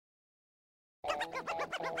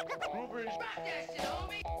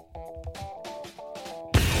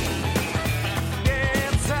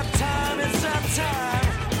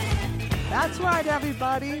That's right,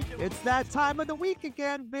 everybody. It's that time of the week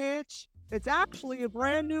again, bitch. It's actually a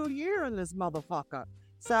brand new year in this motherfucker.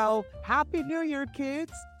 So, Happy New Year,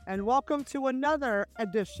 kids, and welcome to another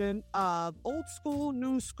edition of Old School,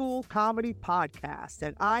 New School Comedy Podcast.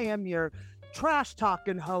 And I am your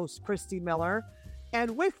trash-talking host, Christy Miller.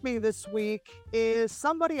 And with me this week is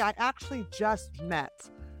somebody I actually just met.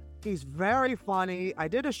 He's very funny. I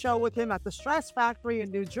did a show with him at the Stress Factory in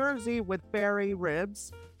New Jersey with Barry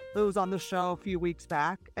Ribs, who was on the show a few weeks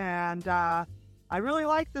back. And I really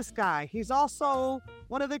like this guy. He's also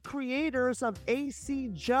one of the creators of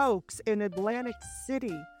AC Jokes in Atlantic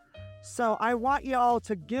City. So I want y'all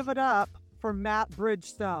to give it up for Matt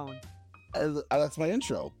Bridgestone. That's my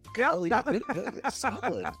intro. Yep.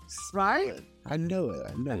 Solid. Right? Solid. I knew it.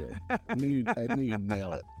 I knew you'd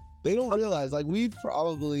nail it. They don't realize, like, we've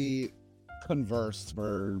probably conversed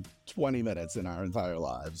for 20 minutes in our entire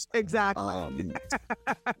lives. Exactly.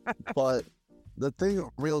 But the thing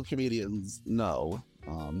real comedians know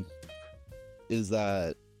is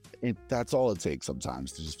that that's all it takes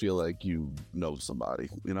sometimes to just feel like you know somebody.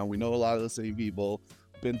 You know, we know a lot of the same people,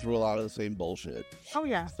 been through a lot of the same bullshit. Oh,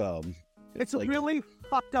 yeah. So it's like, a really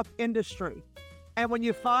fucked up industry. And when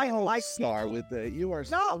you find like star with it, you are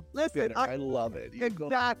no, listen, bitter. I love it.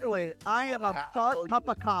 Exactly. I am a cup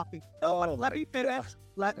of coffee. Let me finish.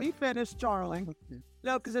 Let me finish, darling.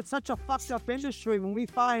 No, because it's such a fucked up industry. When we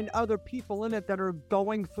find other people in it that are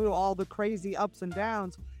going through all the crazy ups and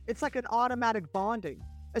downs, it's like an automatic bonding.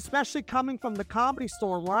 Especially coming from the Comedy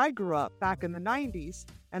Store where I grew up back in the 90s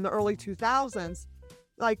and the early 2000s.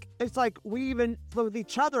 Like, it's like we even, with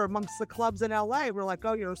each other amongst the clubs in LA, we're like,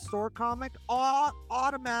 oh, you're a store comic?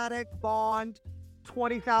 Automatic bond,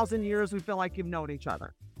 20,000 years, we feel like you've known each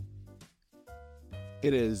other.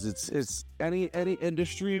 It is. It's any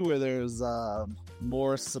industry where there's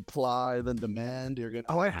more supply than demand, you're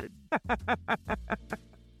gonna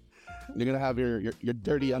you're gonna have your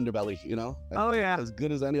dirty underbelly, you know? Oh, yeah. As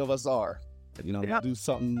good as any of us are. You know, do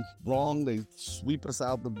something wrong, they sweep us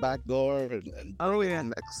out the back door and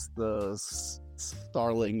next the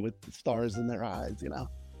starling with the stars in their eyes, you know?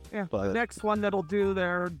 Yeah, but next one that'll do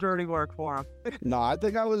their dirty work for them. No, I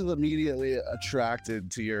think I was immediately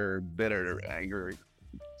attracted to your bitter, angry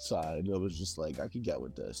side. It was just like, I could get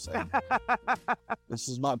with this. This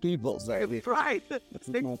is my people's. Right,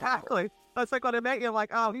 exactly. That's like when I met you,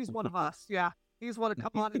 like, oh, he's one of us. Yeah, he's one to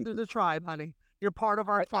come on into the tribe, honey. You're part of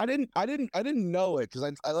our. I didn't know it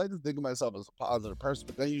because I like to think of myself as a positive person,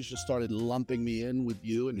 but then you just started lumping me in with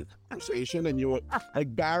you and your conversation, and you were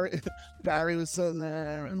like Barry was sitting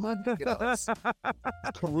there, and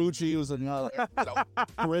Carucci was another,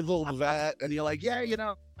 grizzled vet, and you're like, yeah,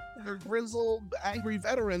 they're grizzled, angry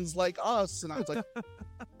veterans like us, and I was like,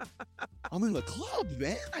 I'm in the club,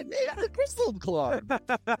 man. I made it a grizzled club.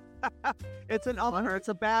 It's an honor. It's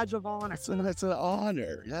a badge of honor. It's an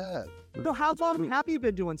honor, yeah. So how long have you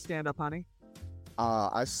been doing stand-up, honey?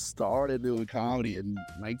 I started doing comedy in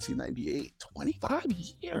 1998, 25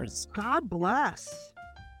 years. God bless.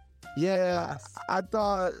 Yeah, I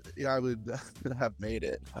thought I would have made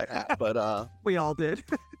it, but we all did.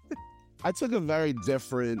 I took a very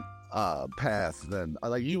different path than,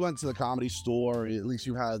 like, you went to the Comedy Store. At least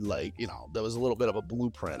you had, like, there was a little bit of a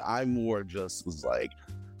blueprint. I more just was like,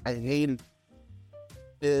 I hated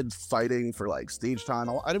fighting for, like, stage time.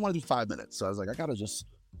 I didn't want to do 5 minutes, so I was like, I gotta just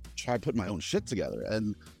try putting my own shit together.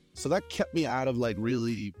 And so that kept me out of, like,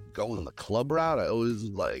 really going the club route. I always,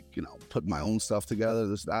 like, putting my own stuff together,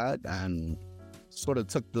 this, that, and sort of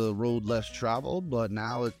took the road less traveled. But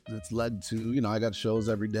now it's led to, I got shows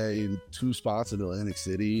every day in 2 spots in Atlantic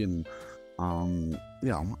City, and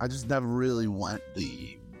I just never really went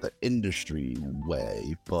the industry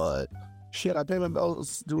way. But shit, I pay my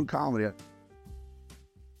bills doing comedy.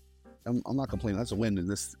 I'm not complaining. That's a win in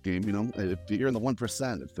this game, If you're in the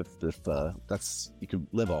 1%, if that's, you can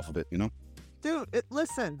live off of it, Dude,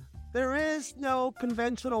 listen, there is no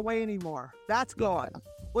conventional way anymore. That's gone.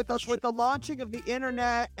 With the launching of the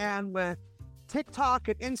internet and with TikTok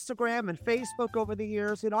and Instagram and Facebook over the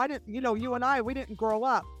years, you and I, we didn't grow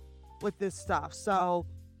up with this stuff. So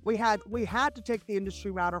we had to take the industry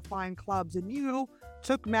route or find clubs, and you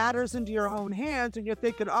took matters into your own hands, and you're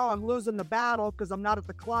thinking, oh, I'm losing the battle because I'm not at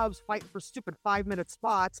the clubs fighting for stupid 5-minute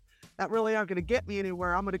spots that really aren't going to get me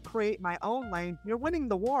anywhere. I'm going to create my own lane. You're winning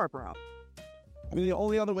the war, bro. I mean, the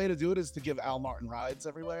only other way to do it is to give Al Martin rides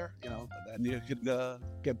everywhere, and then you could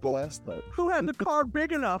get blessed. But who had the car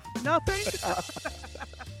big enough? Nothing.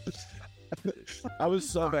 I was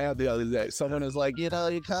so mad the other day. Someone was like, you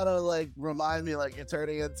kind of like remind me like you're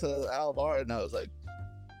turning into Al Martin. I was like,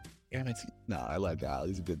 damn it. No, I like Al.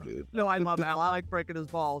 He's a good dude. No, I love Al. I like breaking his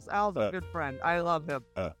balls. Al's a good friend. I love him.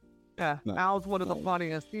 Yeah, no, Al's one of the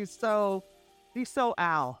funniest. He's so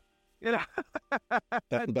Al. You know,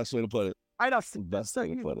 that's the best way to put it. I know. The best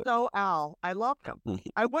way to put it. So Al, I love him.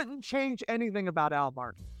 I wouldn't change anything about Al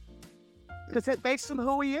Martin because it makes him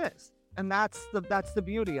who he is, and that's the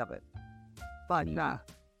beauty of it. But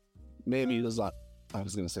maybe it was not. I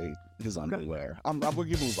was gonna say his underwear. We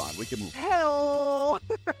can move on. We can move. Hell.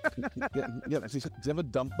 Yeah. Do you have a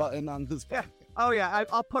dump button on this? Yeah. Oh yeah.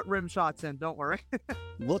 I'll put rim shots in. Don't worry.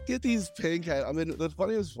 Look at these pink. I mean, the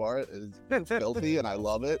funniest part is it's filthy, and I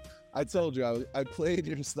love it. I told you I played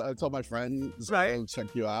your stuff. I told my friend to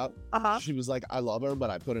check you out. She was like, I love her, but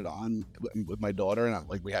I put it on with my daughter, and I'm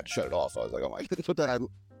like, we had to shut it off. I was like, oh my god, put that on a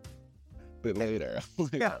bit later.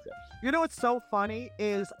 Yeah. You know what's so funny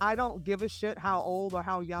is I don't give a shit how old or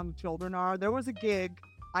how young children are. There was a gig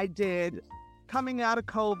I did coming out of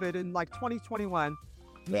COVID in like 2021.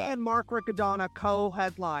 Me and Mark Riccadonna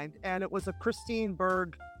co-headlined, and it was a Christine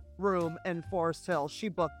Berg room in Forest Hill. She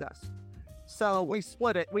booked us. So we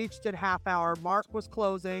split it. We each did half hour. Mark was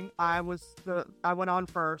closing. I went on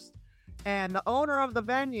first. And the owner of the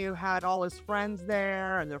venue had all his friends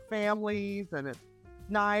there and their families, and it's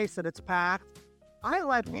nice and it's packed. I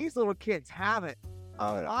let these little kids have it.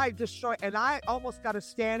 I destroyed, and I almost got a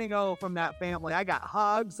standing O from that family. I got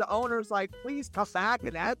hugs. The owner's like, please come back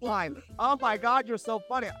and headline. Oh my God, you're so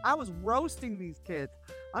funny. I was roasting these kids.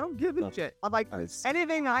 I don't give a shit. I'm like,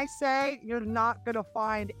 anything I say, you're not going to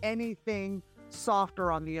find anything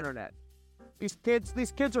softer on the internet. These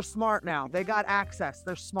kids are smart now. They got access.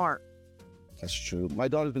 They're smart. That's true. My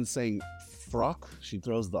daughter's been saying fruck. She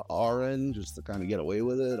throws the R in just to kind of get away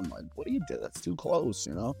with it. I'm like, what do you do? That's too close,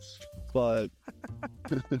 But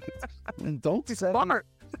don't say smart.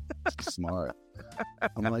 Smart.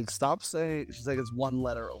 I'm like, stop saying. She's like, it's one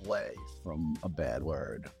letter away from a bad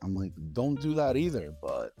word. I'm like, don't do that either.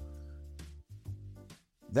 But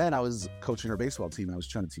then I was coaching her baseball team. And I was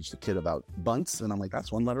trying to teach the kid about bunts, and I'm like,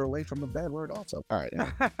 that's one letter away from a bad word also. All right.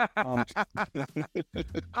 Yeah.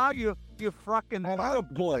 Oh, you fucking. Oh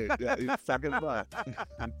boy, yeah, you fucking butt.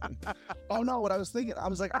 Oh no, what I was thinking, I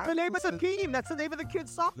was like, that's the name of the team. That's the name of the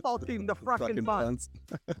kids' softball team. The fucking bunts.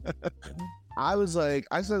 I was like,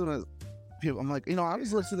 I said when I'm like, I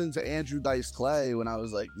was listening to Andrew Dice Clay when I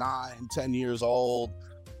was like 9, 10 years old,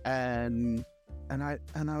 and I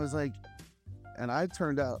was like. And I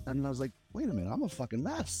turned out, and I was like, wait a minute, I'm a fucking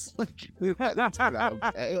mess. That turned out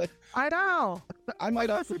okay. Like, I know. I might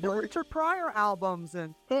have to the Richard Pryor albums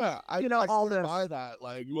and, I all this. By that,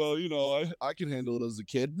 like, well, I can handle it as a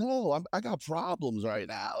kid. No, I got problems right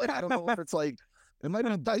now. And I don't know if it's like, it might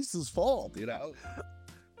have been Dice's fault,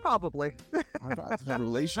 Probably. I've had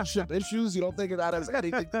relationship issues. You don't think that has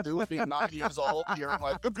anything to do with being 9 years old? You're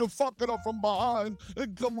like, if you're fucking up from behind,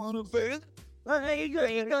 come on and face. Yeah,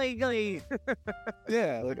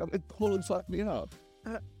 like it totally fucked me up.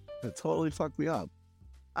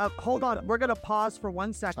 Hold on, we're gonna pause for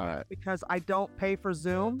 1 second. All right. Because I don't pay for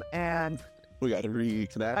Zoom, and we got to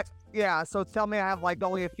reconnect. So tell me I have like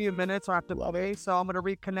only a few minutes or I have to pay, so I'm gonna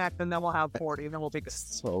reconnect and then we'll have 40 and then we'll be good.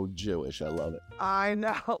 So Jewish, I love it. I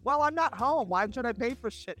know. Well, I'm not home. Why should I pay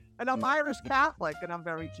for shit? And I'm Irish Catholic and I'm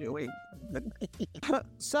very Jewy.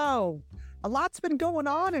 So a lot's been going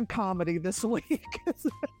on in comedy this week.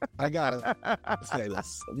 I gotta say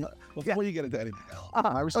this before you get into anything else.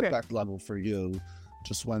 My respect level for you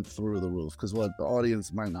just went through the roof, because what the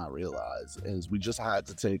audience might not realize is we just had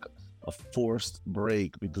to take a forced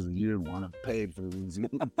break because you didn't want to pay for these.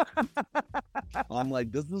 I'm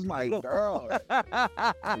like, this is my girl.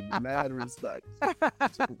 Like, mad respect.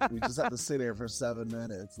 So we just have to sit here for 7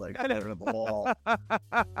 minutes, like staring at the wall.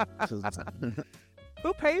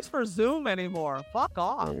 Who pays for Zoom anymore? Fuck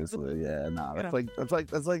off. Seriously, yeah, no. That's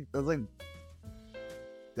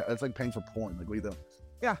like paying for porn. Like, what do you do?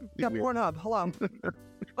 Yeah, Pornhub. Hello.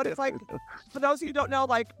 But it's like, for those of you who don't know,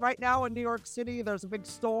 like right now in New York City, there's a big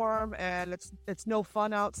storm and it's no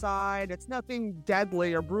fun outside. It's nothing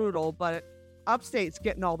deadly or brutal, but upstate's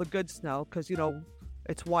getting all the good snow because,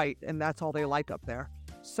 it's white and that's all they like up there.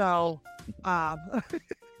 So, but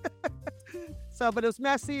it was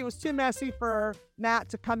messy. It was too messy for Matt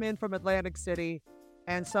to come in from Atlantic City.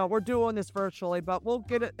 And so we're doing this virtually, but we'll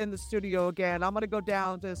get it in the studio again. I'm going to go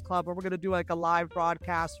down to this club, and we're going to do like a live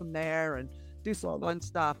broadcast from there and do some fun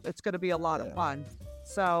stuff. It's going to be a lot of fun.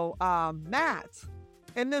 So, Matt,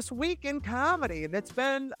 in this week in comedy, it's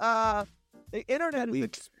been the internet.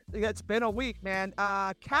 It's been a week, man.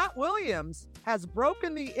 Katt Williams has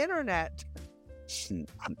broken the internet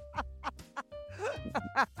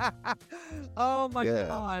Oh my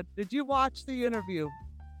God. Did you watch the interview?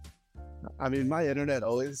 I mean, my internet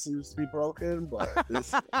always seems to be broken, but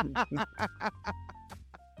this,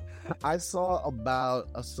 I saw about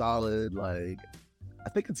a solid, like, I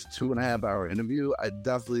think it's 2.5 hour interview. I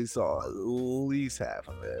definitely saw at least half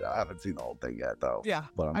of it. I haven't seen the whole thing yet, though. Yeah.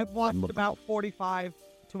 But I've watched about 45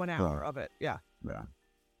 to an hour of it. Yeah. Yeah.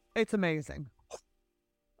 It's amazing.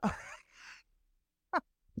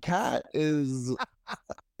 Katt is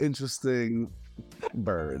interesting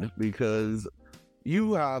bird because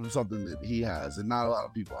you have something that he has and not a lot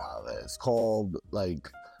of people have. It's called like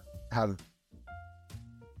have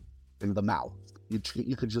in the mouth.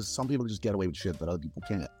 You could just, some people just get away with shit that other people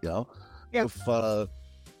can't, you know? Yeah.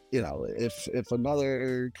 If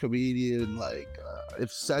another comedian, like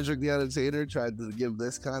if Cedric the Entertainer tried to give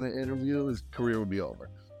this kind of interview, his career would be over.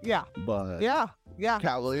 Yeah. But yeah.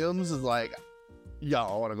 Katt Williams is like, yo,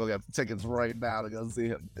 I want to go get tickets right now to go see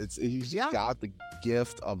him. He's got the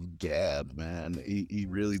gift of gab, man. He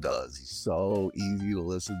really does. He's so easy to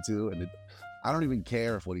listen to, and I don't even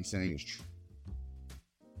care if what he's saying is true.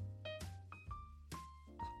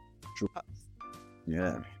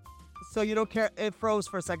 Yeah. So you don't care? It froze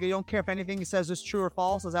for a second. You don't care if anything he says is true or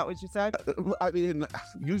false? Is that what you said? I mean,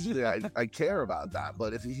 usually I care about that,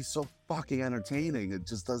 but if he's so fucking entertaining, it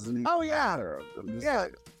just doesn't even matter. Yeah.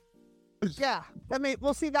 Yeah. I mean,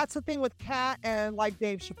 well, see, that's the thing with Katt and like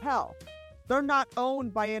Dave Chappelle. They're not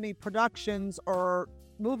owned by any productions or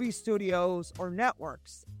movie studios or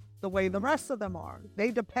networks the way the rest of them are.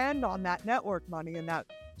 They depend on that network money and that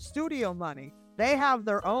studio money. They have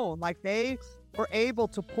their own, like they were able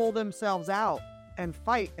to pull themselves out and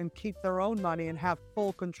fight and keep their own money and have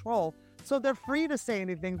full control. So they're free to say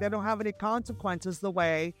anything. They don't have any consequences the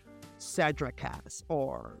way Cedric has,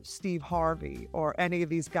 or Steve Harvey, or any of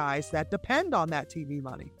these guys that depend on that TV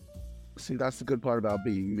money. See, that's the good part about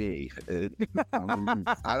being me. I don't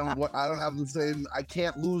have the same. I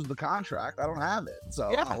can't lose the contract. I don't have it, so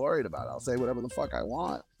I'm not worried about it. I'll say whatever the fuck I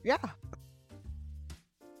want. Yeah.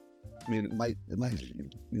 I mean, it might,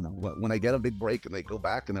 you know, when I get a big break and they go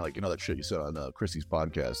back and they're like, you know, that shit you said on Chrissy's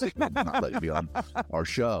podcast, not let you be on our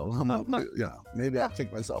show. I'm like, you know, maybe I'll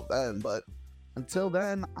kick myself then, but until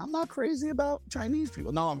then, I'm not crazy about Chinese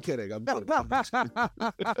people. No, I'm kidding. I'm not trying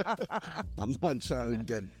to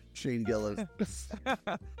get Shane Gillis.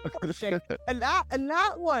 and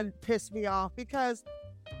that one pissed me off because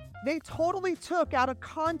they totally took out of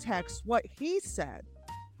context what he said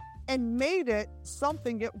and made it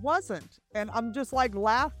something it wasn't. And I'm just like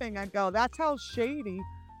laughing. I go, that's how shady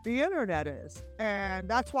the internet is. And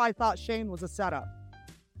that's why I thought Shane was a setup.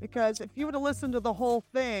 Because if you would have listened to the whole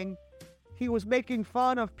thing, he was making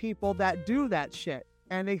fun of people that do that shit.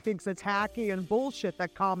 And he thinks it's hacky and bullshit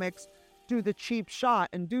that comics do the cheap shot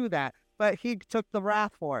and do that. But he took the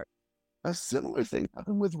wrath for it. A similar thing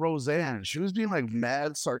happened with Roseanne. She was being like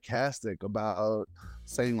mad sarcastic about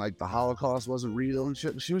saying like the Holocaust wasn't real and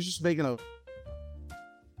shit. She was just making a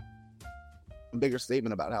bigger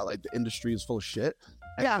statement about how like the industry is full of shit.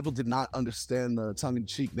 And people did not understand the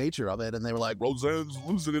tongue-in-cheek nature of it. And they were like, Roseanne's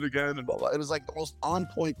losing it again. And blah, blah. It was like the most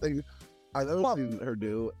on-point thing I've ever seen her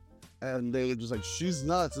do. And they were just like, she's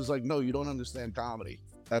nuts. It's like, no, you don't understand comedy.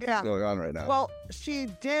 That's what's going on right now. Well, she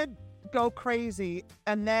did go crazy,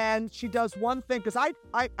 and then she does one thing because I've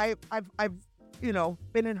you know,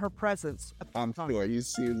 been in her presence. I'm sure you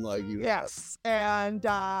seem like you. Yes, and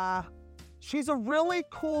she's a really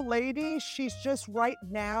cool lady. She's just right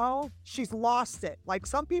now she's lost it. Like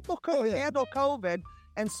some people couldn't handle COVID,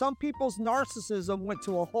 and some people's narcissism went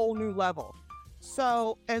to a whole new level.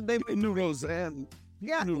 So, and they knew Roseanne.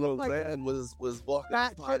 Yeah, Roseanne was walking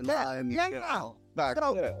that line. Yeah. Back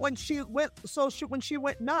there. When she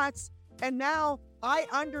went nuts, and now I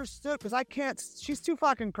understood because I can't. She's too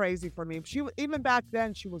fucking crazy for me. Even back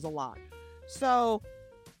then she was a lot. So,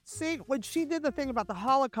 see, when she did the thing about the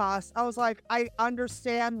Holocaust, I was like, I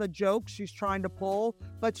understand the joke she's trying to pull,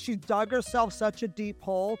 but she dug herself such a deep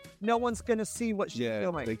hole. No one's gonna see what she's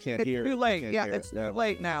doing. They can't hear. It's too late. It's too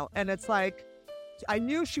late now, and it's like. I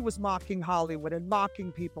knew she was mocking Hollywood and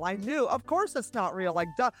mocking people. I knew, of course, it's not real. Like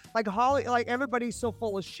everybody's so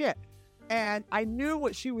full of shit. And I knew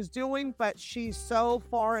what she was doing, but she's so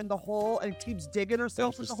far in the hole and keeps digging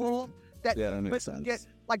herself in the hole. That makes sense.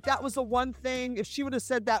 Like that was the one thing. If she would have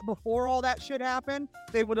said that before all that shit happened,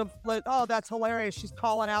 they would have like, oh, that's hilarious. She's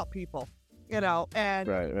calling out people, you know. And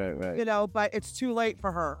right. You know, but it's too late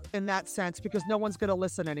for her in that sense because no one's gonna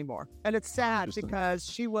listen anymore. And it's sad because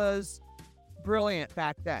she was brilliant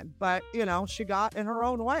back then, but you know, she got in her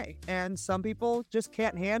own way, and some people just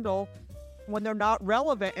can't handle when they're not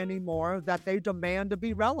relevant anymore, that they demand to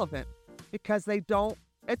be relevant because they don't.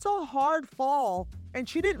 It's a hard fall, and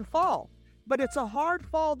she didn't fall, but it's a hard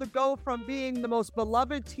fall to go from being the most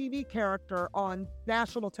beloved TV character on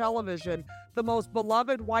national television, the most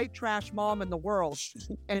beloved white trash mom in the world,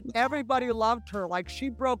 and everybody loved her. Like, she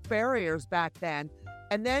broke barriers back then.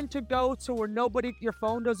 And then to go to where your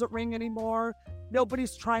phone doesn't ring anymore,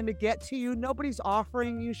 nobody's trying to get to you, nobody's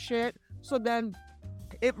offering you shit. So then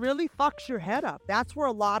it really fucks your head up. That's where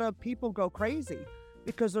a lot of people go crazy,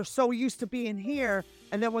 because they're so used to being here,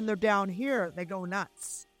 and then when they're down here, they go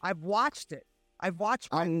nuts. I've watched it. I've watched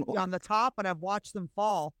on the top, and I've watched them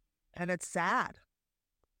fall, and it's sad.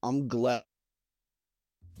 I'm glad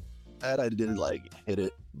I didn't like hit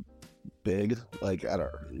it big, like at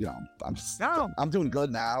a, you know, I'm doing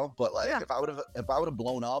good now, but like if I would have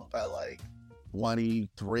blown up at like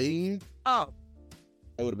 23, it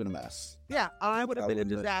would have been a mess. Yeah, I would have been a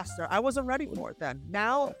disaster. I wasn't ready for it then.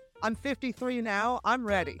 Now I'm 53 now. I'm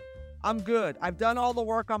ready. I'm good. I've done all the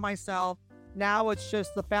work on myself. Now it's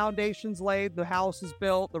just the foundation's laid, the house is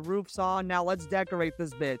built, the roof's on. Now let's decorate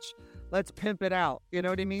this bitch. Let's pimp it out. You know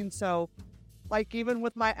what I mean? So, like, even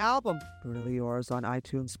with my album, Brutally Yours, on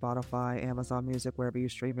iTunes, Spotify, Amazon Music, wherever you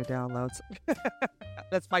stream your downloads.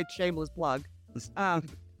 That's my shameless plug.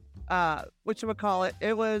 Whatchamacallit,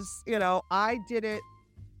 it was, you know, I did it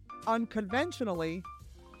unconventionally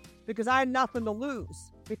because I had nothing to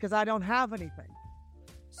lose, because I don't have anything.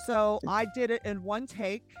 So I did it in one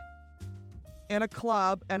take in a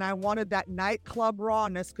club, and I wanted that nightclub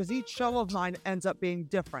rawness, because each show of mine ends up being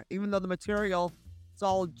different. Even though the material is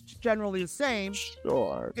all generally the same,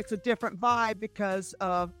 sure, it's a different vibe because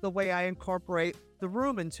of the way I incorporate the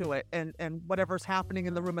room into it, and whatever's happening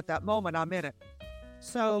in the room at that moment, I'm in it.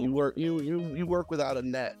 So you work without a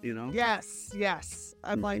net, you know? Yes.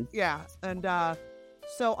 I'm like, yeah. And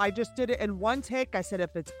so I just did it in one take. I said,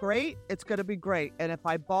 if it's great, it's going to be great. And if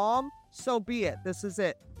I bomb, so be it. This is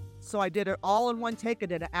it. So I did it all in one take. I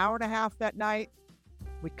did an hour and a half that night.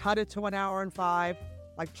 We cut it to an hour and 5,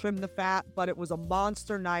 like trimmed the fat, but it was a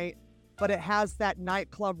monster night. But it has that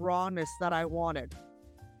nightclub rawness that I wanted,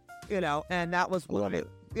 you know, and that was what it.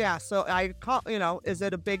 Yeah, so you know, is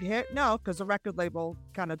it a big hit? No, because the record label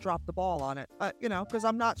kind of dropped the ball on it. You know, because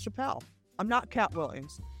I'm not Chappelle. I'm not Cat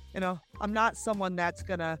Williams. You know, I'm not someone that's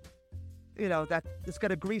going to, you know, that is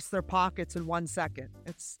going to grease their pockets in 1 second.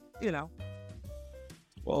 It's, you know.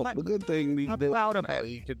 Well, the good thing, I'm proud of it.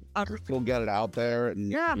 You could still get it out there,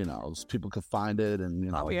 and, you know, people could find it, and,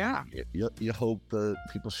 you know, you hope that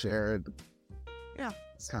people share it. Yeah.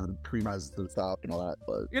 It's kind of pre-mized to the top and all that,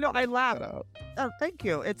 but you know, I laughed. Oh, thank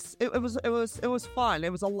you. It was fun.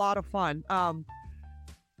 It was a lot of fun.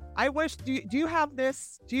 I wish. Do you have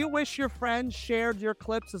this? Do you wish your friends shared your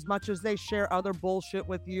clips as much as they share other bullshit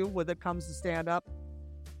with you when it comes to stand up?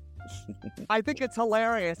 I think it's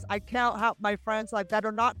hilarious. I count how my friends like that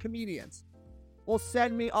are not comedians will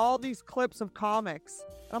send me all these clips of comics.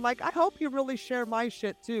 And I'm like, I hope you really share my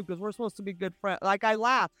shit too, because we're supposed to be good friends. Like, I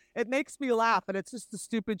laugh. It makes me laugh, and it's just the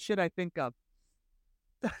stupid shit I think of.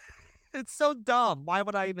 It's so dumb. Why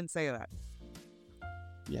would I even say that?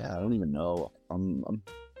 Yeah, I don't even know. I'm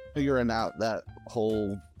figuring out that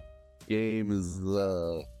whole game is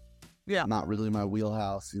not really my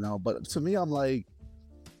wheelhouse, you know. But to me, I'm like,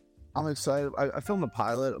 I'm excited. I filmed a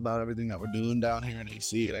pilot about everything that we're doing down here in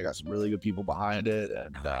AC, and I got some really good people behind it,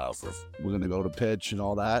 and we're gonna go to pitch and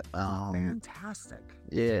all that. Fantastic.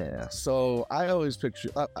 Yeah. So I always picture.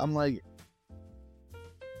 I'm like,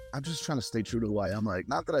 I'm just trying to stay true to who I am. Like,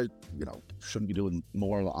 not that I, you know, shouldn't be doing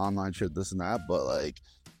more online shit, this and that, but like,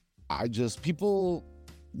 people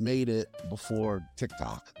made it before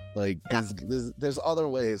TikTok. Like, there's other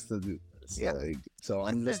ways to do this. Yeah. Like, so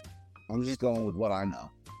I'm just going with what I know.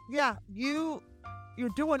 Yeah, you're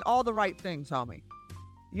doing all the right things, homie.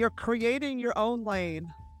 You're creating your own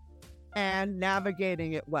lane and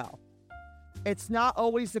navigating it well. It's not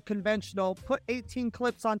always the conventional, put 18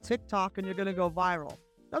 clips on TikTok and you're going to go viral.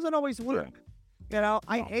 Doesn't always work. You know,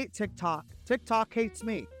 I hate TikTok. TikTok hates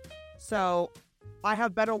me. So I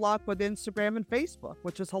have better luck with Instagram and Facebook,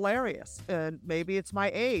 which is hilarious. And maybe it's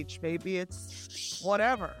my age. Maybe it's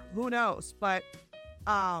whatever. Who knows? But,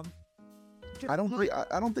 I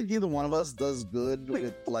don't think either one of us does good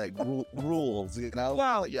with like rules, you know.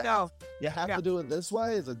 No, you have to do it this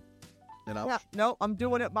way. Is it, you know? Yeah, no, I'm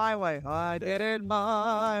doing it my way. I did it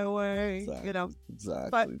my way. Exactly. You know. Exactly.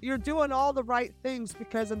 But you're doing all the right things,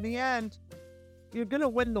 because in the end, you're gonna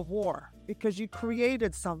win the war, because you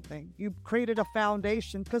created something. You created a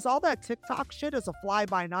foundation. Because all that TikTok shit is a fly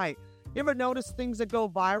by night. You ever notice things that go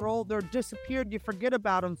viral? They're disappeared. You forget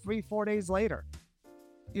about them 3-4 days later.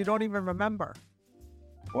 you don't even remember.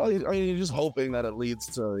 Well, I mean, you're just hoping that it leads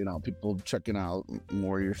to, people checking out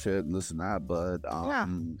more of your shit and this and that. But I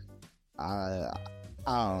don't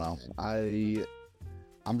know.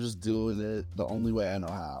 I'm just doing it the only way I know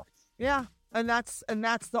how. Yeah, and that's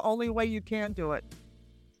the only way you can do it.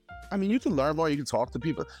 I mean, you can learn more. You can talk to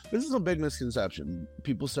people. This is a big misconception.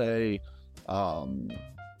 People say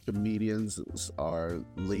comedians are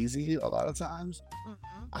lazy a lot of times.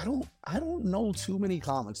 Mm-hmm. I don't know too many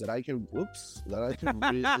comics that I can really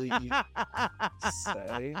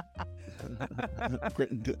say.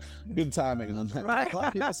 Good timing on that. Right. A lot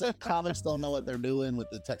of people say comics don't know what they're doing with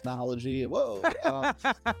the technology. Whoa.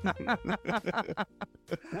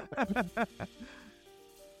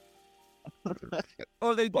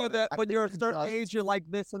 Or they do that when you're a certain age, you're like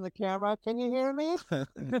this in the camera. Can you hear me?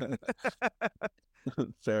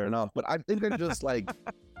 Fair enough. But I think they're just like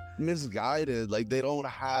misguided. Like they don't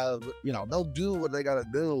have, they'll do what they gotta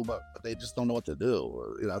do, but they just don't know what to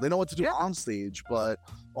do. They know what to do on stage, but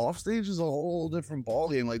off stage is a whole different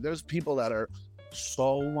ballgame. Like there's people that are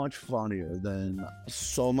so much funnier than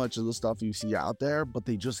so much of the stuff you see out there, but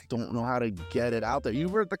they just don't know how to get it out there. You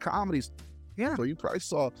were at the comedy store, so you probably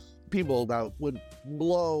saw people that would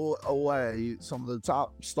blow away some of the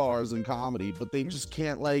top stars in comedy, but they just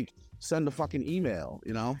can't send a fucking email,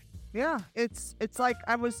 Yeah, it's like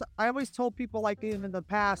I always told people, like, even in the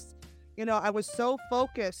past, I was so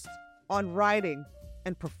focused on writing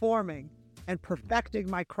and performing and perfecting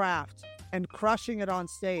my craft and crushing it on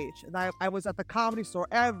stage. And I was at the comedy store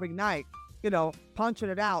every night, punching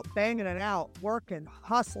it out, banging it out, working,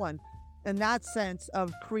 hustling, in that sense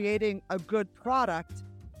of creating a good product,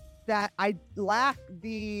 that I lack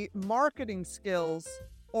the marketing skills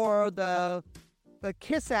or the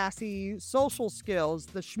kiss-assy social skills,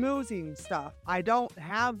 the schmoozing stuff. I don't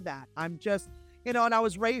have that. I'm just, and I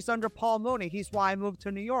was raised under Paul Mooney. He's why I moved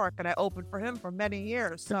to New York, and I opened for him for many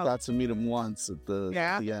years. So got to meet him once at the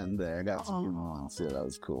end there. I got to meet him once. Yeah, that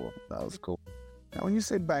was cool. Now, when you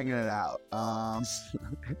say banging it out,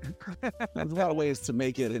 there's a lot of ways to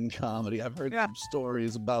make it in comedy. I've heard some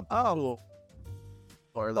stories about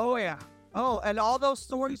and all those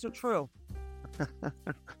stories are true.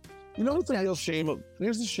 Here's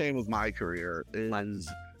the shame of my career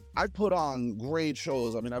is I put on great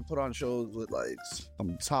shows. I mean, I put on shows with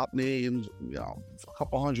some top names, a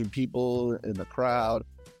couple hundred people in the crowd.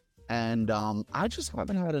 And I just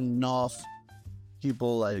haven't had enough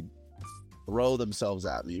people throw themselves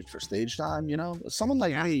at me for stage time, Someone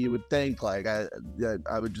like me, you would think I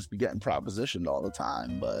would just be getting propositioned all the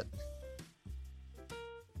time, but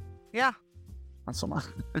yeah, not so much.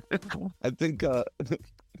 I think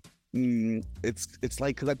it's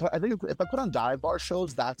like, because I think if I put on dive bar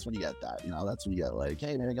shows, that's when you get that, that's when you get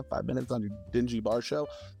hey man, I got 5 minutes on your dingy bar show.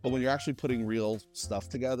 But when you're actually putting real stuff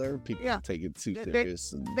together, people take it too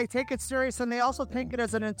serious. They take it serious, and they also take it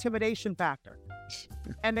as an intimidation factor.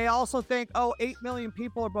 And they also think, 8 million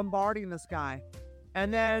people are bombarding this guy.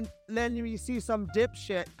 And then you see some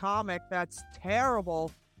dipshit comic that's terrible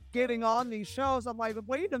getting on these shows. I'm like,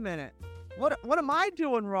 wait a minute. What am I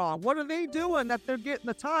doing wrong? What are they doing that they're getting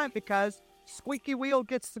the time? Because squeaky wheel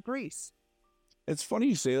gets the grease. It's funny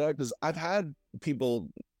you say that, because I've had people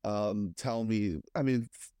tell me, I mean,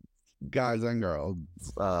 guys and girls,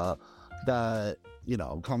 that,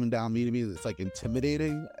 coming down meeting me, it's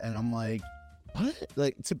intimidating. And I'm like, what?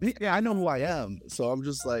 To be, I know who I am. So I'm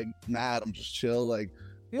just mad. I'm just chill.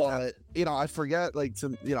 But, I forget, I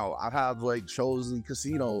have shows in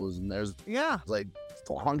casinos, and there's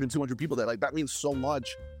 100, 200 people there. That means so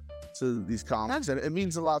much to these comics, and it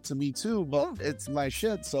means a lot to me too, but it's my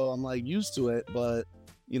shit, so I'm used to it. But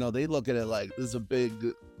they look at it this is a big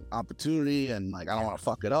opportunity, and I don't want to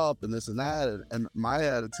fuck it up and this and that, and my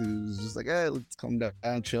attitude is just hey, let's come down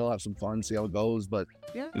and chill, have some fun, see how it goes. But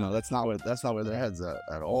that's not where their head's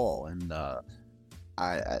at all. And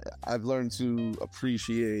I've learned to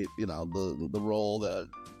appreciate the role that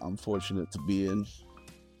I'm fortunate to be in.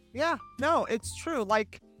 Yeah, no, it's true. I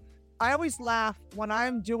always laugh when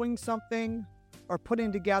I'm doing something or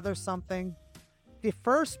putting together something. The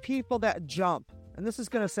first people that jump, and this is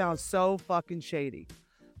going to sound so fucking shady,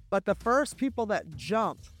 but the first people that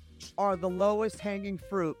jump are the lowest hanging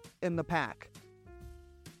fruit in the pack.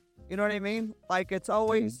 You know what I mean? It's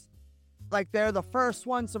always they're the first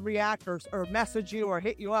ones to react or message you or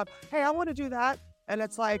hit you up. Hey, I want to do that. And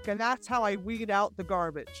it's and that's how I weed out the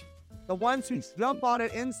garbage. The ones who jump on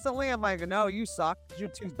it instantly, I'm like, no, you suck. You're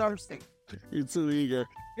too thirsty. You're too eager.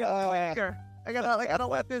 I gotta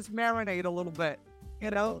let this marinate a little bit,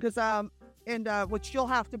 because and which you'll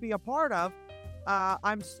have to be a part of,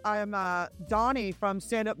 I'm Donnie from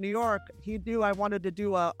Stand Up New York. I wanted to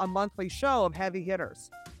do a monthly show of heavy hitters,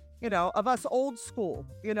 of us old school,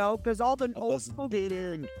 because all the old school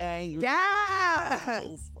dating and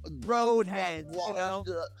yes, roadheads,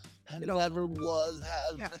 and never was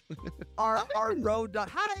have. Yeah. our road dog.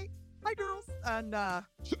 Hi girls, and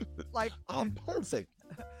like I'm perfect.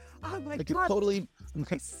 Oh my I God.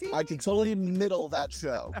 I can totally middle that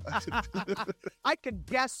show. I can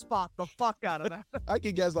guest spot the fuck out of that. I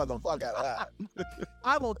can guess what the fuck out of that.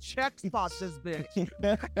 I will check spot this bitch.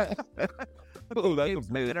 Oh, that's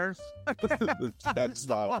amazing. The check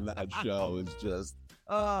spot on that show is just,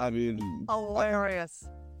 I mean, hilarious.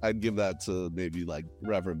 I'd give that to maybe like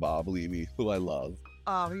Reverend Bob Leamy, who I love.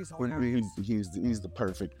 Oh, he's hilarious. He's the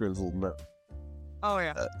perfect grizzled man. Oh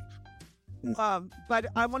yeah. But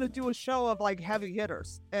I want to do a show of like heavy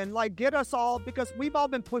hitters and like get us all, because we've all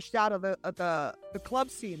been pushed out of the club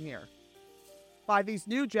scene here by these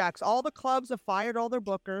new jacks. All the clubs have fired all their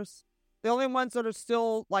bookers. The only ones that are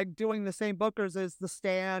still like doing the same bookers is the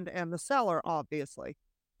Stand and the Cellar, obviously.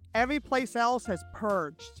 Every place else has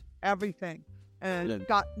purged everything and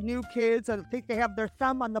got new kids, and I think they have their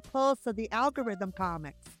thumb on the pulse of the algorithm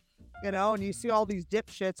comics, and you see all these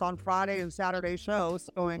dipshits on Friday and Saturday shows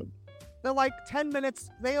going, they're like 10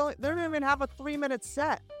 minutes. They don't even have a 3-minute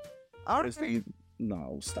set.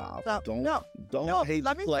 No, stop. So, don't hate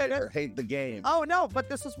the player, hate the game. Oh, no, but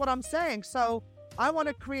this is what I'm saying. So I want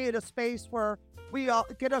to create a space where we all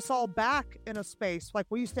get us all back in a space. Like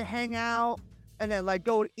we used to hang out and then like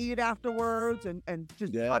go eat afterwards and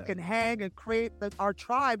just fucking hang and create our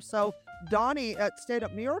tribe. So Donnie at Stand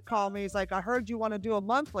Up New York called me. He's like, I heard you want to do a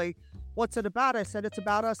monthly. What's it about? I said, it's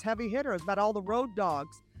about us heavy hitters, about all the road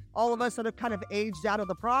dogs. All of us that have kind of aged out of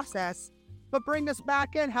the process, but bring us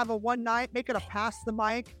back in, have a one night, make it a pass the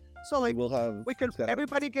mic. So like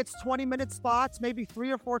everybody gets 20-minute spots, maybe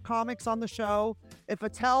 3 or 4 comics on the show. If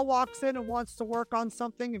Attell walks in and wants to work on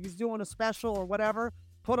something, if he's doing a special or whatever,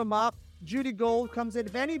 put him up. Judy Gold comes in.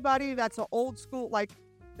 If anybody that's an old school, like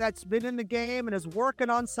that's been in the game and is working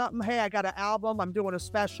on something, hey, I got an album, I'm doing a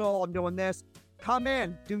special, I'm doing this. Come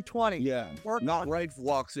in, do 20. Yeah. Not right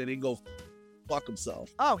walks in, he goes fuck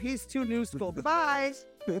himself. Oh, he's too new school. Bye.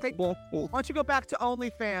 Why don't you go back to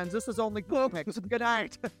OnlyFans? This is only comics. Good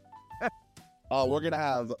night. We're gonna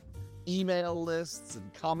have email lists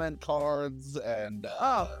and comment cards and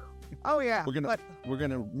oh yeah. We're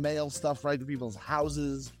gonna mail stuff right to people's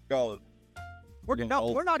houses.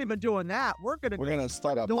 We're not even doing that. We're gonna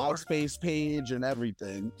start a MySpace page and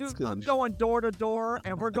everything. Dude, I'm going door to door,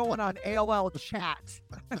 and we're going on AOL chat.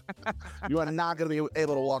 You are not gonna be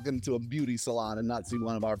able to walk into a beauty salon and not see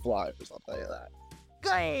one of our flyers. I'll tell you that.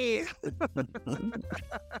 Great.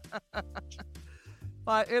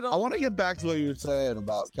 But I want to get back to what you were saying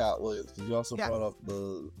about Katt Williams, because you also brought up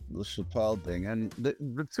the Chappelle thing, and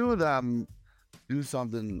the two of them do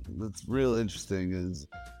something that's real interesting. Is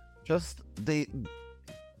just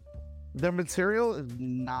their material is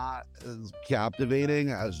not as captivating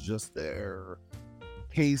as just their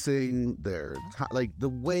pacing, like the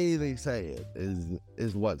way they say it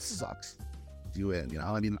is what sucks you in.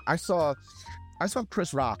 I mean, I saw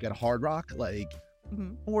Chris Rock at Hard Rock like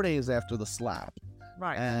 4 days after the slap.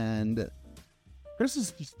 Right. And Chris has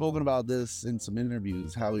spoken about this in some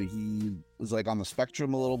interviews, how he was like on the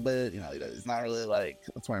spectrum a little bit. He's not really like,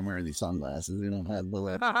 that's why I'm wearing these sunglasses. Have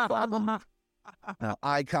the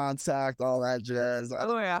eye contact, all that jazz.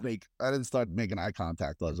 I didn't start making eye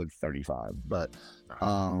contact till I was like 35. But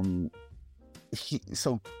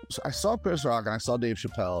so I saw Chris Rock and I saw Dave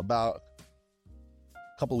Chappelle about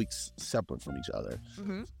a couple weeks separate from each other.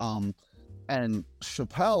 And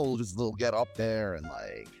Chappelle just will get up there and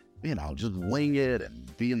like, just wing it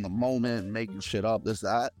and be in the moment and making shit up, this,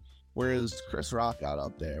 that. Whereas Chris Rock got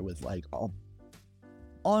up there with like an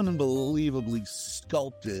unbelievably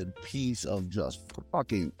sculpted piece of just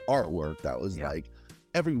fucking artwork that was like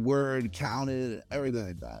every word counted, everything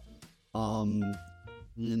like that.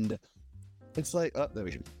 And it's like, there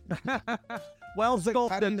we go. Well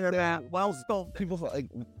sculpted there, man. Well sculpted. People like,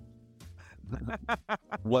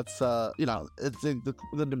 what's it's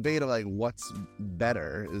the debate of like what's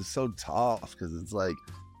better is so tough, because it's like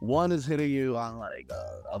one is hitting you on like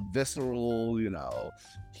a visceral,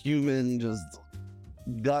 human just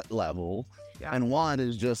gut level, and one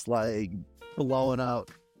is just like blowing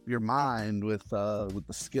up your mind with the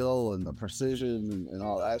skill and the precision and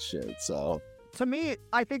all that shit. So to me,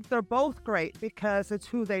 I think they're both great because it's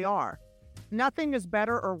who they are. Nothing is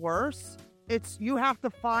better or worse. It's you have to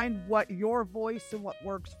find what your voice and what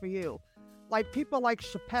works for you. Like people like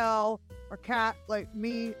Chappelle or Katt, like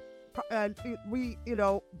me, and we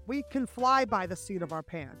can fly by the seat of our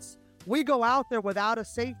pants. We go out there without a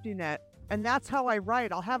safety net, and that's how I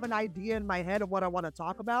write. I'll have an idea in my head of what I want to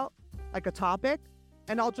talk about, like a topic,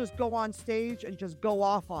 and I'll just go on stage and just go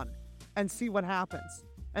off on it and see what happens.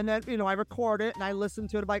 And then, I record it and I listen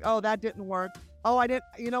to it. I'm like, oh, that didn't work. Oh, I didn't,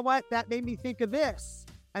 you know what? That made me think of this.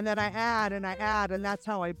 And then I add, and that's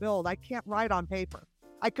how I build. I can't write on paper.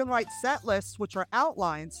 I can write set lists, which are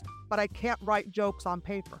outlines, but I can't write jokes on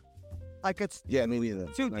paper. Like it's me neither.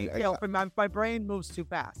 Too detailed. My brain moves too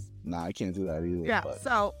fast. Nah, I can't do that either. Yeah, but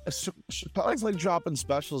so Chappelle's like dropping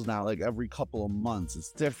specials now, like every couple of months.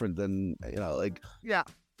 It's different than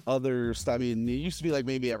other stuff. I mean, it used to be like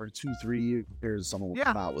maybe every 2-3 years someone would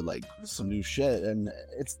come out with like some new shit, and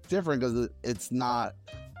it's different because it's not.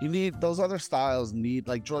 You need those other styles.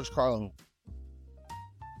 Like George Carlin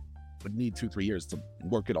would need 2-3 years to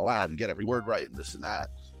work it all out and get every word right and this and that.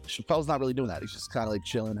 Chappelle's not really doing that. He's just kind of like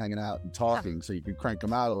chilling, hanging out, and talking, so you can crank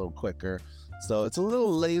him out a little quicker. So it's a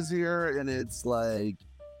little lazier, and it's like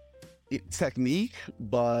technique,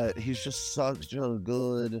 but he's just such a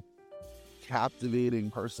good, captivating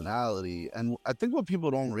personality. And I think what people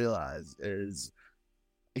don't realize is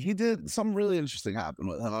he did something really interesting happen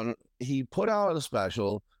with him. He put out a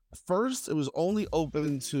special. First, it was only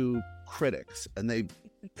open to critics, and they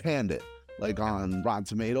panned it like on Rotten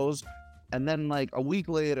Tomatoes. And then like a week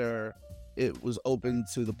later, it was open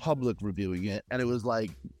to the public reviewing it, and it was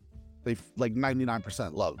like they like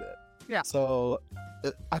 99% loved it. Yeah. So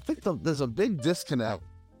I think there's a big disconnect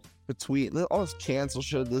between all this cancel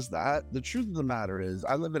shit, this, that. The truth of the matter is,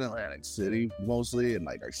 I live in Atlantic City mostly, and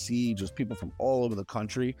like I see just people from all over the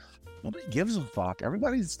country. Nobody gives a fuck.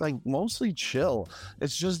 Everybody's like mostly chill.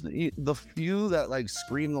 It's just the few that like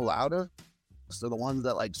scream the loudest. They're the ones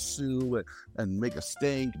that like sue and make a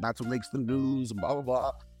stink, and that's what makes the news and blah blah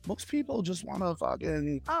blah. Most people just want to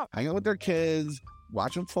fucking hang out with their kids,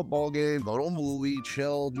 watch a football game, go to a movie,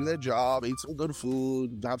 chill, do their job, eat some good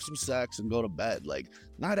food, have some sex, and go to bed. Like,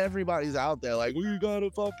 not everybody's out there like, we gotta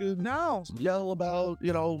fucking yell about,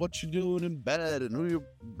 what you're doing in bed and who you're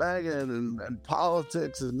banging and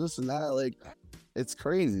politics and this and that. Like, it's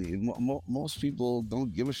crazy. Most people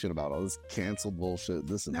don't give a shit about all this cancel bullshit,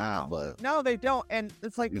 this and that. But no, they don't. And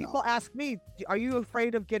it's like people ask me, are you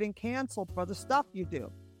afraid of getting canceled for the stuff you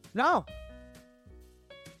do? No,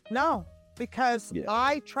 because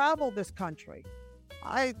I travel this country.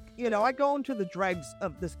 I go into the dregs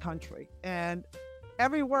of this country, and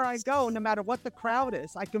everywhere I go, no matter what the crowd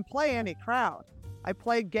is, I can play any crowd. I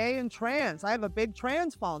play gay and trans. I have a big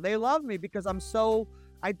trans phone. They love me because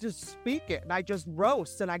I just speak it and I just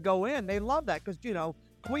roast and I go in. They love that because,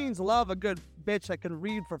 queens love a good bitch that can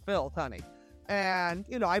read for filth, honey. And,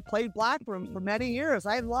 I played black rooms for many years.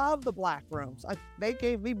 I love the black rooms. They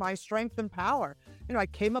gave me my strength and power. I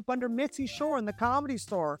came up under Mitzi Shore in the Comedy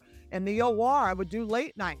Store and the OR. I would do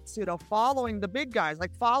late nights, following the big guys,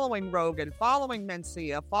 like following Rogan, following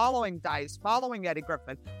Mencia, following Dice, following Eddie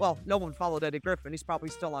Griffin. Well, no one followed Eddie Griffin. He's probably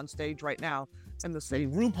still on stage right now. In the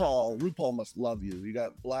same. RuPaul must love you. You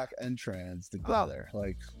got black and trans together.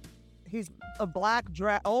 Like, he's a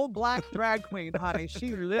old black drag queen, honey.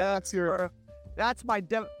 She lives. That's my.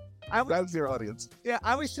 That's your audience. Yeah,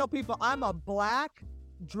 I always tell people I'm a black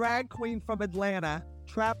drag queen from Atlanta,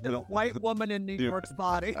 trapped in a white woman in New York's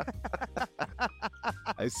body.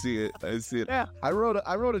 I see it. Yeah. I wrote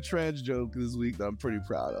a trans joke this week that I'm pretty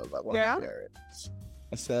proud of. I want to share it.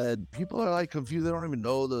 I said, people are like confused. They don't even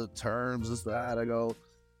know the terms, this, that. I go,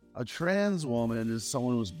 a trans woman is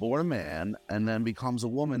someone who's born a man and then becomes a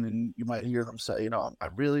woman. And you might hear them say, I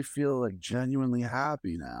really feel like genuinely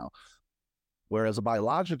happy now. Whereas a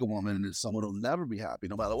biological woman is someone who'll never be happy,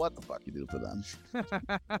 no matter what the fuck you do for them.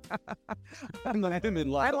 I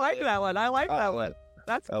like that one.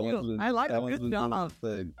 That's cool. I like it. Good job.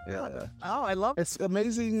 Yeah. Oh, I love it. It's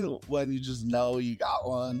amazing when you just know you got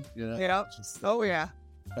one. Yeah. Oh, yeah.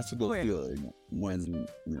 That's a good feeling when,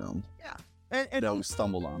 Yeah. And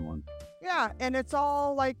stumbled on one. Yeah. And it's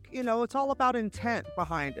all like, it's all about intent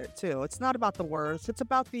behind it, too. It's not about the words. It's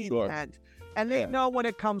about the intent. And they know when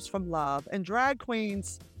it comes from love. And drag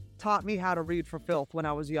queens taught me how to read for filth when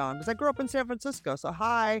I was young. Because I grew up in San Francisco. So,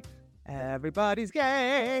 hi, everybody's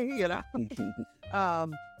gay,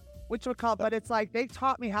 which would call, but it's like they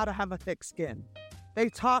taught me how to have a thick skin. They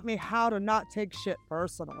taught me how to not take shit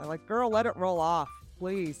personally. Like, girl, let it roll off,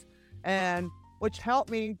 please. And which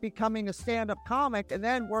helped me becoming a stand-up comic and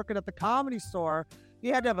then working at the Comedy Store.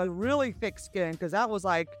 You had to have a really thick skin because that was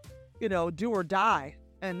like, do or die.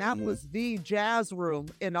 And that was the jazz room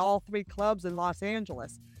in all 3 clubs in Los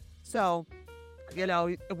Angeles. So you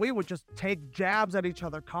know, we would just take jabs at each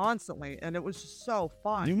other constantly, and it was just so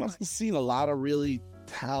fun. You must have seen a lot of really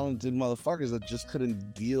talented motherfuckers that just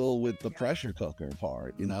couldn't deal with the pressure cooker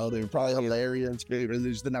part. You know, they were probably hilarious, but they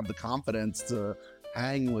just didn't have the confidence to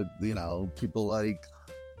hang with, you know, people like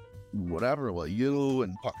whatever, you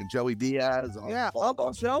and fucking Joey Diaz. Yeah,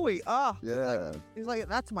 Uncle Joey. Yeah. He's like,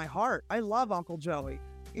 that's my heart. I love Uncle Joey.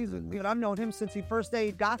 He's, you know, I've known him since he first day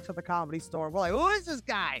he got to the Comedy Store. We're like, who is this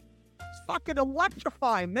guy? He's fucking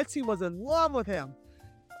electrifying. Mitzi was in love with him.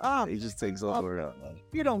 He just takes over.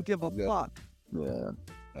 You don't give a fuck. Yeah.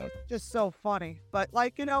 Just so funny. But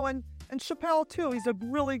like, you know, and Chappelle too, he's a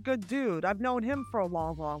really good dude. I've known him for a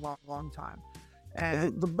long time.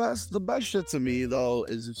 And the best shit to me though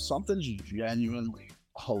is if something's genuinely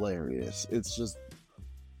hilarious. It's just,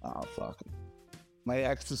 oh fuck. My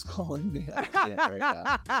ex is calling me. I can't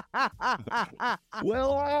right now.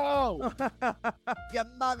 Willow! Your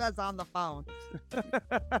mother's on the phone.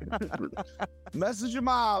 Message your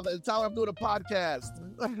mom and tell her I'm doing a podcast.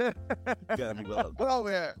 Get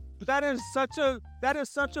over here. That is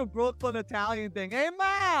such a Brooklyn Italian thing. Hey,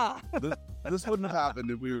 Ma! This wouldn't have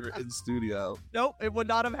happened if we were in studio. Nope, it would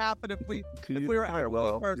not have happened if we were out.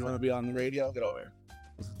 Well, you want to be on the radio? Get over here.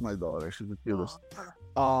 This is my daughter. She's the cutest.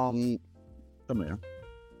 Come here.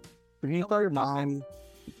 Can you tell your mom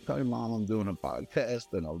I'm doing a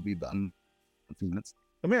podcast and I'll be done in a few minutes?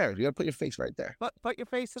 Come here. You gotta put your face right there. Put your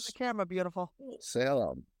face in the camera, beautiful. Say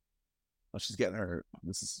hello. Oh, she's getting her.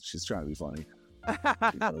 She's trying to be funny.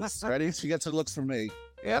 Ready? She gets her looks from me.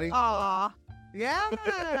 Yep. Aw.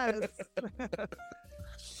 Yes.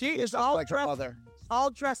 She is all like her mother. All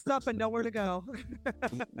dressed up and nowhere to go.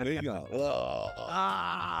 There you go.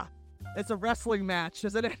 Oh. It's a wrestling match,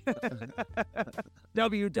 isn't it?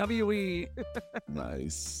 WWE.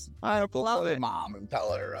 Nice. I love it. Mom and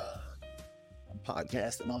tell her I'm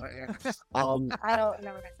podcasting over here. I don't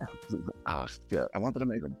know myself. Shit. I wanted to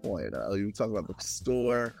make a point. You were talking about the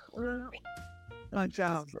store. Good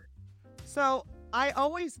job. So I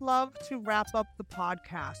always love to wrap up the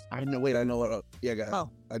podcast. I know what. Yeah, go ahead. Oh,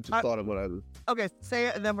 I just thought of what I was. Okay, say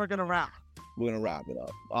it and then we're gonna wrap. We're gonna wrap it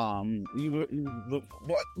up.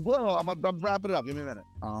 What? Well, I'm wrapping it up. Give me a minute.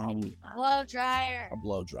 Blow dryer. A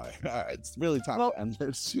blow dryer. All right, it's really time to end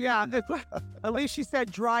this. Yeah, at least she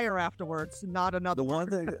said dryer afterwards, not another. The one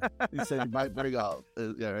thing you said you might bring up,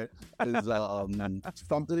 right, is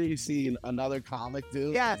something that you see another comic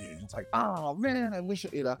do. Yes. And you're just like, oh man, I wish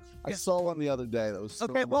I saw one the other day that was. So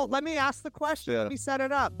okay, well, let me ask the question. Yeah. Let me set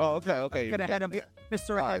it up. Oh, okay. Get ahead of me,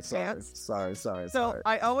 Mr. Headpants. Sorry. So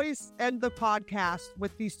I always end the podcast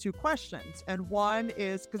with these two questions, and one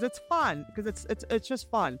is because it's fun, because it's just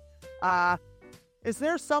fun. Is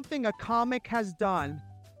there something a comic has done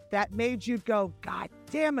that made you go, God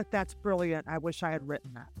damn it, that's brilliant, I wish I had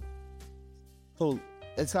written that? So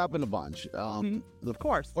it's happened a bunch. Of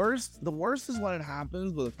course. The worst is when it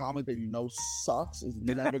happens with a comic that you know sucks, is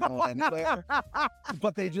never going anywhere.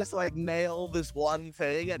 But they just like nail this one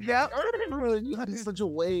thing, and it's such a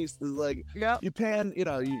waste. It's like you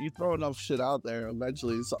you throw enough shit out there,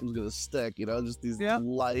 eventually something's gonna stick. You know, just these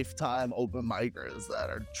lifetime open micers that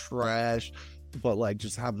are trash. But like,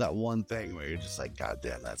 just have that one thing where you're just like, God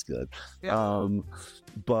damn, that's good. Yeah.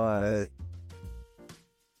 But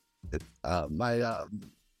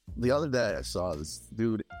the other day I saw this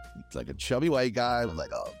dude, like a chubby white guy with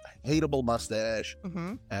like a hateable mustache,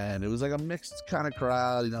 and it was like a mixed kind of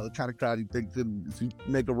crowd. You know, the kind of crowd you think that if you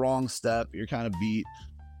make a wrong step, you're kind of beat.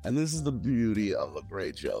 And this is the beauty of a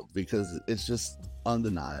great joke because it's just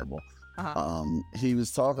undeniable. He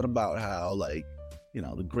was talking about how, like, you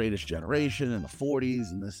know, the greatest generation in the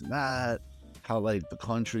 40s and this and that, how like the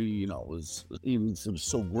country, you know, it was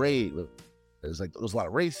so great. There's like, there was a lot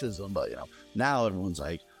of racism, but you know, now everyone's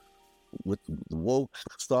like with the woke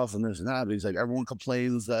stuff and this and that. But he's like, everyone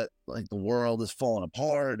complains that like the world is falling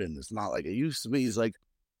apart and it's not like it used to be. He's like,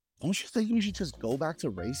 don't you think we should just go back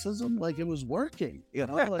to racism? Like it was working, you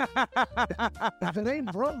know? Like, if it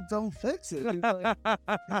ain't broke, don't fix it. He's like,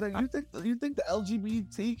 you think the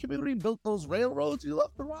LGBT community built those railroads you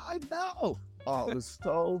love to ride? No. Oh, it was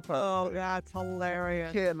so perfect. Oh, yeah, it's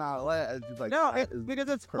hilarious. Cannot laugh. It's like, no, because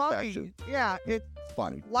it's funny. Yeah, it's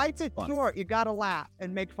funny. Life's short. You got to laugh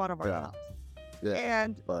and make fun of ourselves. Yeah.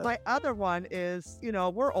 And my other one is, you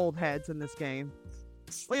know, we're old heads in this game.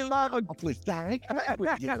 We love a please thank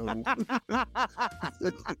with you.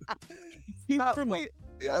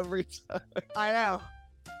 Every time. I know.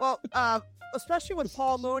 Well, especially with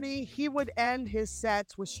Paul Mooney, he would end his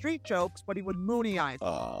sets with street jokes, but he would Mooney-ize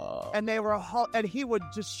them. And they were and he would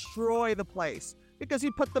destroy the place because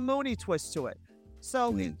he put the Mooney twist to it.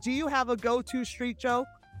 So, do you have a go-to street joke?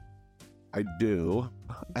 I do.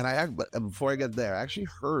 But before I get there, I actually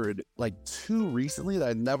heard like 2 recently that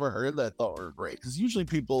I never heard that I thought were great. Because usually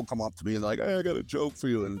people come up to me and like, hey, I got a joke for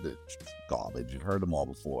you. And it's garbage. You've heard them all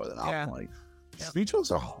before. They're not funny. Yep. Speed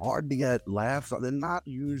jokes are hard to get laughs on. They're not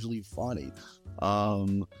usually funny.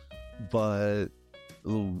 But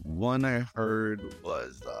the one I heard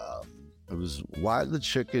was, it was why the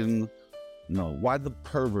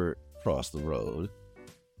pervert crossed the road?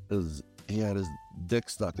 Because he had his dick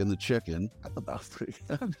stuck in the chicken. I thought that was pretty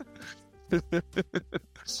good.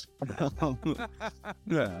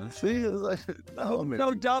 Yeah, see, it was like,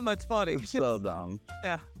 so dumb, it's funny. So dumb.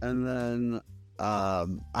 Yeah. And then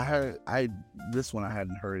this one I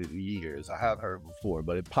hadn't heard in years. I have heard before,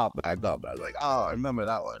 but it popped back up. I was like, oh, I remember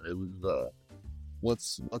that one. It was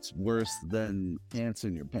what's worse than ants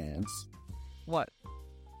in your pants? What?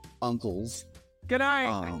 Uncles. Good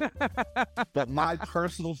night. But my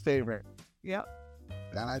personal favorite. Yep.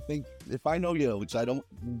 And I think if I know you, which I don't,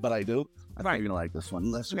 but I do, I think you're gonna like this one,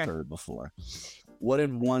 unless you've heard it before. What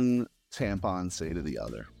did one tampon say to the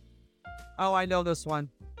other? Oh, I know this one.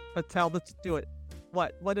 But let's do it.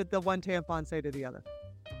 What did the one tampon say to the other?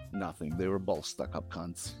 Nothing. They were both stuck up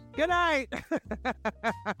cunts. Good night.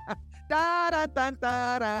 Da, da, da,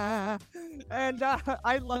 da, da. And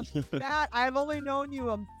I love that. I've only known you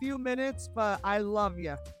a few minutes, but I love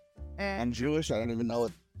you. And I'm Jewish. I don't even know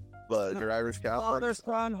it, but you're Irish Catholic. Father,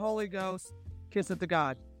 Son, Holy Ghost, kiss it to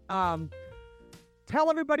God. Tell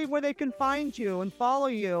everybody where they can find you and follow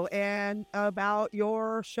you and about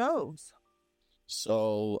your shows.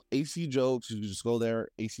 So AC Jokes, you can just go there,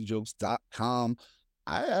 acjokes.com.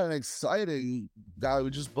 I had an exciting guy we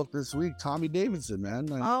just booked this week, Tommy Davidson,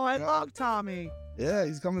 man. I love Tommy. Yeah,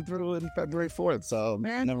 he's coming through in February 4th. So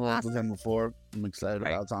never worked with him before. I'm excited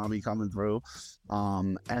about Tommy coming through.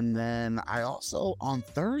 And then I also on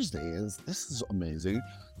Thursdays, this is amazing.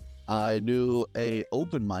 I do a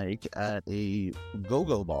open mic at a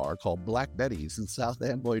go-go bar called Black Betty's in South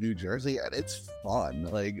Amboy, New Jersey, and it's fun.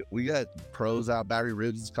 Like, we got pros out. Barry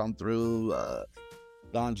Ribs come through,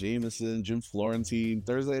 Don Jameson, Jim Florentine.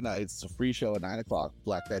 Thursday nights, it's a free show at 9 o'clock.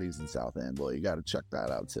 Black Betty's in South Amboy. You got to check that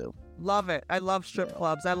out too. Love it. I love strip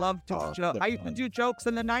clubs. I love doing jokes. I used to do jokes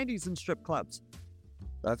in the 90s in strip clubs.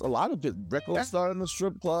 That's a lot of it. Rickles started in the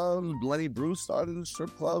strip clubs. Lenny Bruce started in the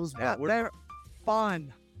strip clubs. Yeah, they're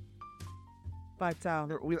fun. But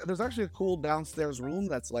there's actually a cool downstairs room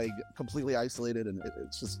that's like completely isolated, and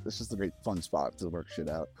it's just a great fun spot to work shit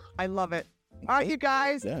out. I love it. All right, you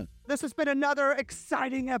guys. Yeah. This has been another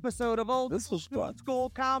exciting episode of Old School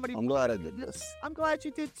Comedy. I'm glad I did this. I'm glad you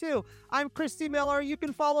did too. I'm Christy Miller. You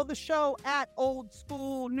can follow the show at Old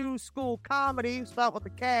School New School Comedy, spelled with a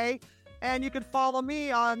K, and you can follow me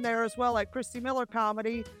on there as well at Christy Miller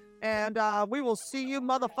Comedy. And we will see you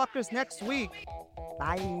motherfuckers next week.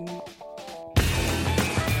 Bye.